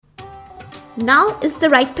Now is the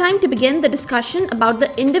right time to begin the discussion about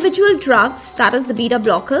the individual drugs, that is the beta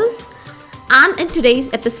blockers. And in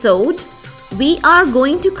today's episode, we are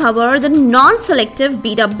going to cover the non-selective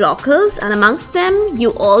beta blockers, and amongst them, you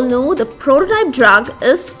all know the prototype drug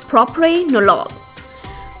is propranolol.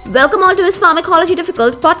 Welcome all to his Pharmacology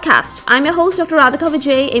Difficult podcast. I'm your host, Dr. Radhika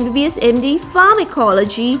Vijay, MBBS MD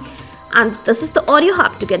Pharmacology, and this is the audio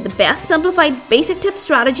hub to get the best simplified basic tips,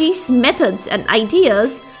 strategies, methods, and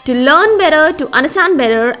ideas to learn better, to understand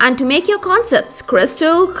better, and to make your concepts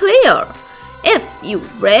crystal clear. If you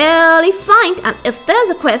really find, and if there's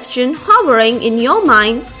a question hovering in your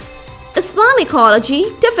minds, is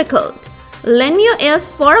pharmacology difficult? Lend your ears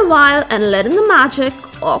for a while and let in the magic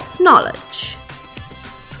of knowledge.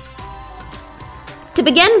 To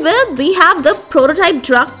begin with, we have the prototype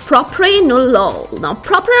drug propranolol. Now,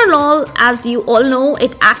 propranolol, as you all know,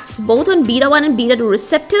 it acts both on beta 1 and beta 2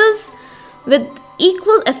 receptors with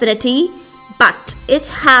equal affinity, but it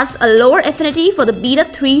has a lower affinity for the beta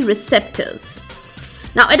 3 receptors.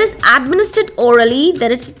 Now, it is administered orally,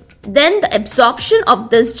 then the absorption of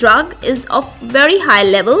this drug is of very high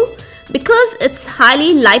level because it's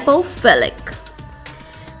highly lipophilic.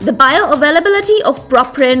 The bioavailability of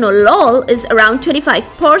propranolol is around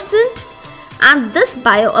 25%, and this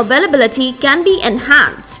bioavailability can be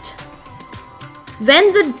enhanced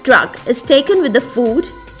when the drug is taken with the food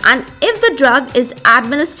and if the drug is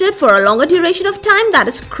administered for a longer duration of time, that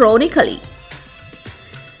is chronically.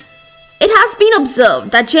 It has been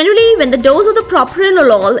observed that generally when the dose of the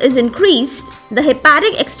propranolol is increased, the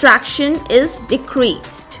hepatic extraction is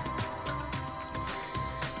decreased.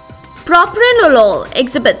 Propranolol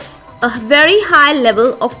exhibits a very high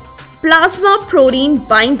level of plasma protein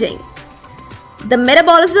binding. The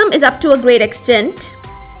metabolism is up to a great extent,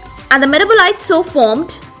 and the metabolites so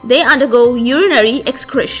formed, they undergo urinary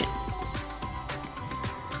excretion.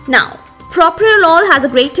 Now, propranolol has a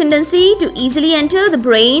great tendency to easily enter the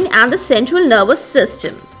brain and the central nervous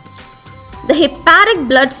system. The hepatic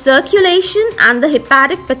blood circulation and the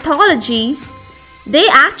hepatic pathologies, they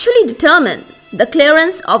actually determine the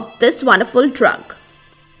clearance of this wonderful drug.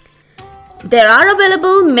 There are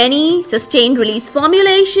available many sustained release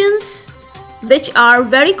formulations which are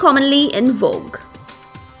very commonly in vogue.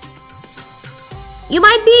 You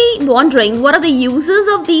might be wondering, what are the uses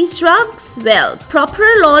of these drugs? Well,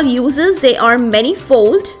 propranolol uses, they are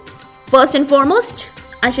manifold. First and foremost,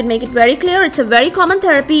 I should make it very clear, it's a very common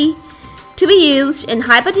therapy to be used in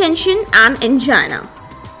hypertension and angina.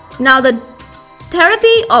 Now, the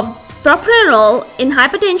therapy of propranolol in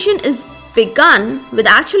hypertension is begun with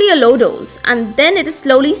actually a low dose, and then it is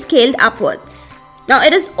slowly scaled upwards. Now,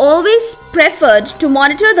 it is always preferred to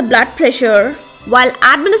monitor the blood pressure while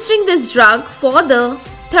administering this drug for the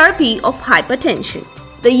therapy of hypertension.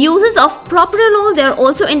 The uses of propranolol, they are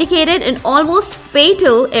also indicated in almost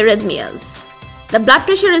fatal arrhythmias. The blood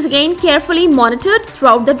pressure is again carefully monitored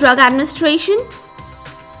throughout the drug administration,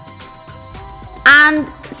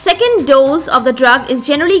 and second dose of the drug is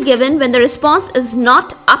generally given when the response is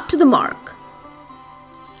not up to the mark.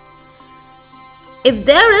 If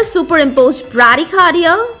there is superimposed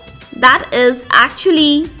bradycardia, that is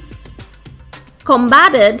actually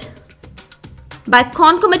combated by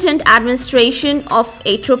concomitant administration of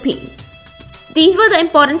atropine. These were the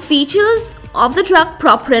important features of the drug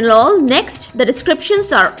propranolol. Next, the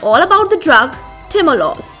descriptions are all about the drug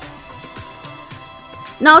timolol.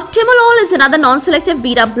 Now, timolol is another non-selective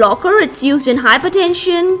beta blocker. It's used in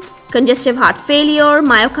hypertension, congestive heart failure,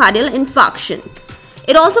 myocardial infarction.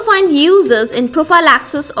 It also finds uses in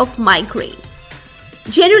prophylaxis of migraine.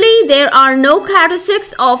 Generally, there are no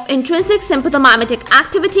characteristics of intrinsic sympathomimetic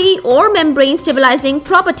activity or membrane stabilizing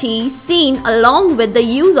properties seen along with the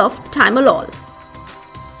use of timolol.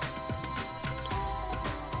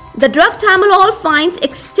 The drug timolol finds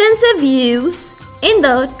extensive use in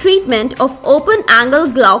the treatment of open-angle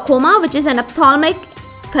glaucoma, which is an ophthalmic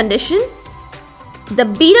condition. The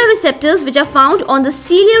beta receptors which are found on the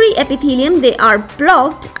ciliary epithelium, they are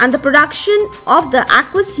blocked and the production of the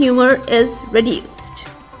aqueous humor is reduced.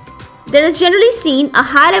 There is generally seen a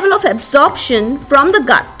high level of absorption from the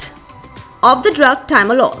gut of the drug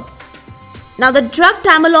timolol. Now, the drug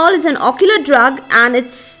timolol is an ocular drug and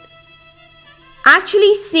it's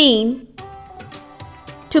actually seen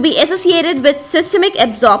to be associated with systemic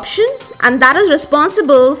absorption, and that is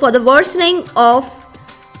responsible for the worsening of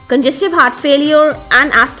congestive heart failure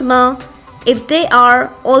and asthma if they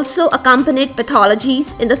are also accompanied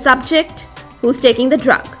pathologies in the subject who's taking the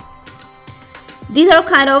drug. These are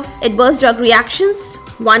kind of adverse drug reactions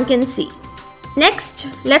one can see. Next,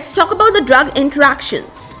 let's talk about the drug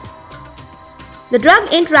interactions. The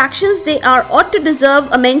drug interactions, they are ought to deserve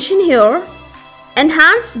a mention here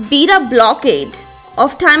Enhanced beta blockade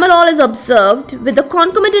of timolol is observed with the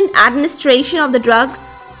concomitant administration of the drug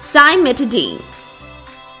cimetidine.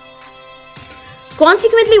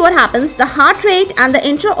 Consequently, what happens? The heart rate and the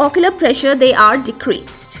intraocular pressure, they are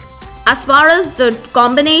decreased. As far as the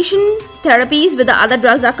combination therapies with the other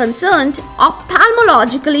drugs are concerned,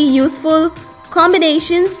 ophthalmologically useful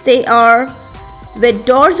combinations, they are with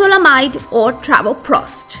dorzolamide or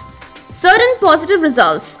travoprost. Certain positive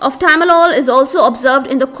results of timolol is also observed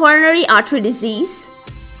in the coronary artery disease.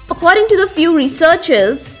 According to the few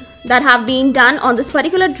researches that have been done on this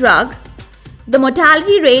particular drug, the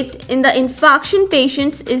mortality rate in the infarction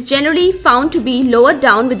patients is generally found to be lowered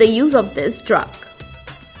down with the use of this drug.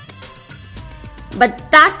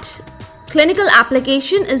 But that clinical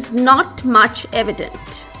application is not much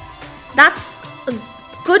evident. That's a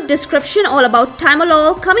good description all about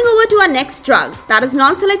timolol. Coming over to our next drug, that is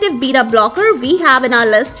non-selective beta blocker, we have in our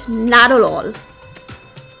list nadolol.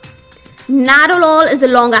 Nadolol is a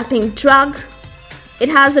long-acting drug. It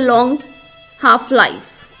has a long half-life.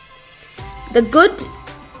 The good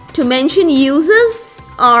to mention uses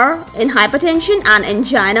are in hypertension and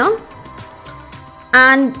angina,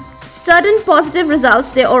 and certain positive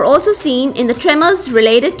results they are also seen in the tremors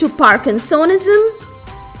related to Parkinsonism,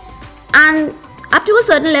 and up to a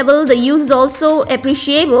certain level the use is also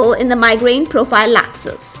appreciable in the migraine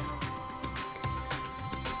prophylaxis.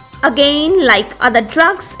 Again, like other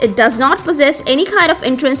drugs, it does not possess any kind of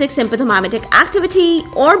intrinsic sympathomimetic activity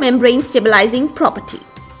or membrane stabilizing property.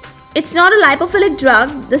 It's not a lipophilic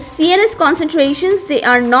drug. The CNS concentrations, they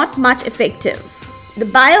are not much effective. The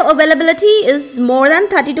bioavailability is more than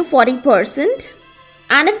 30 to 40%.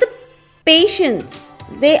 And if the patients,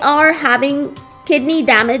 they are having kidney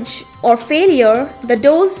damage or failure, the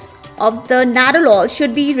dose of the nadolol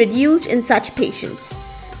should be reduced in such patients.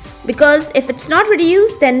 Because if it's not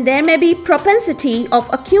reduced, then there may be propensity of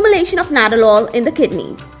accumulation of nadolol in the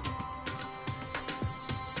kidney.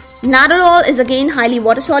 Nadolol is again highly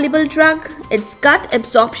water-soluble drug. Its gut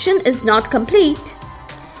absorption is not complete,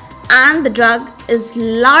 and the drug is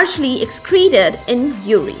largely excreted in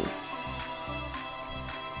urine.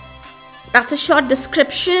 That's a short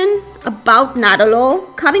description about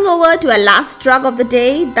nadolol. Coming over to our last drug of the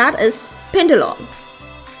day, that is pindolol.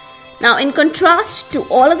 Now, in contrast to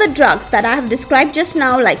all of the drugs that I have described just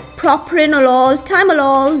now, like propranolol,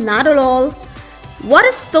 timolol, nadolol, what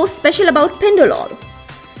is so special about pindolol?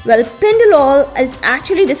 Well, pindolol is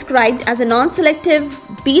actually described as a non-selective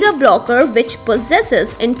beta blocker which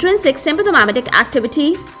possesses intrinsic sympathomimetic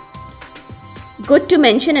activity. Good to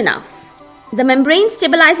mention enough. The membrane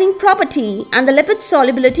stabilizing property and the lipid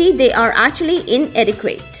solubility, they are actually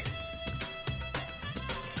inadequate.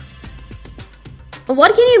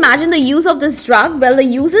 What can you imagine the use of this drug? Well, the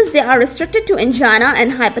uses, they are restricted to angina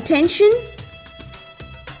and hypertension.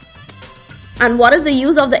 And what is the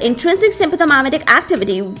use of the intrinsic sympathomimetic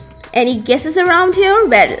activity? Any guesses around here?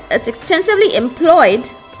 Well, it's extensively employed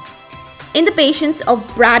in the patients of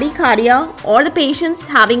bradycardia or the patients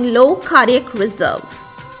having low cardiac reserve.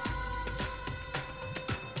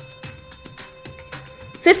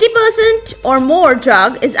 50% or more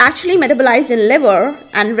drug is actually metabolized in liver,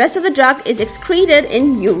 and rest of the drug is excreted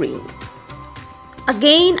in urine.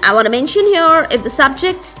 Again, I want to mention here, if the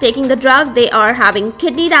subjects taking the drug, they are having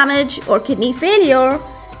kidney damage or kidney failure,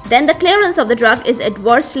 then the clearance of the drug is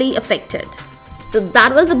adversely affected. So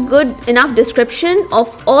that was a good enough description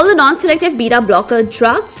of all the non-selective beta blocker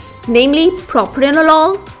drugs, namely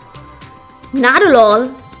propranolol,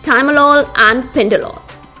 nadolol, timolol, and pindolol.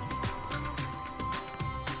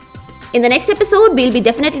 In the next episode, we'll be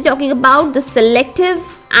definitely talking about the selective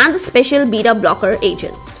and the special beta blocker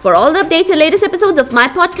agents. For all the updates and latest episodes of my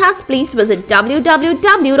podcast, please visit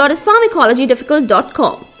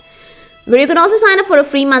www.ispharmacologydifficult.com, where you can also sign up for a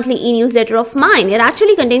free monthly e-newsletter of mine. It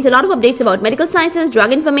actually contains a lot of updates about medical sciences,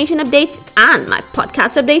 drug information updates, and my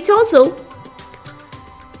podcast updates also.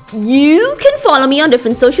 You can follow me on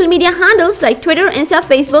different social media handles like Twitter, Insta,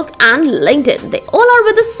 Facebook, and LinkedIn. They all are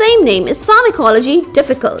with the same name, is Pharmacology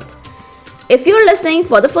Difficult. If you're listening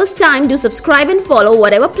for the first time, do subscribe and follow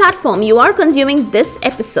whatever platform you are consuming this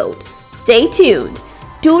episode. Stay tuned.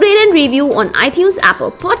 Do rate and review on iTunes,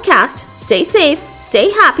 Apple Podcast. Stay safe,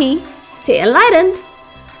 stay happy, stay enlightened.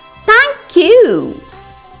 Thank you.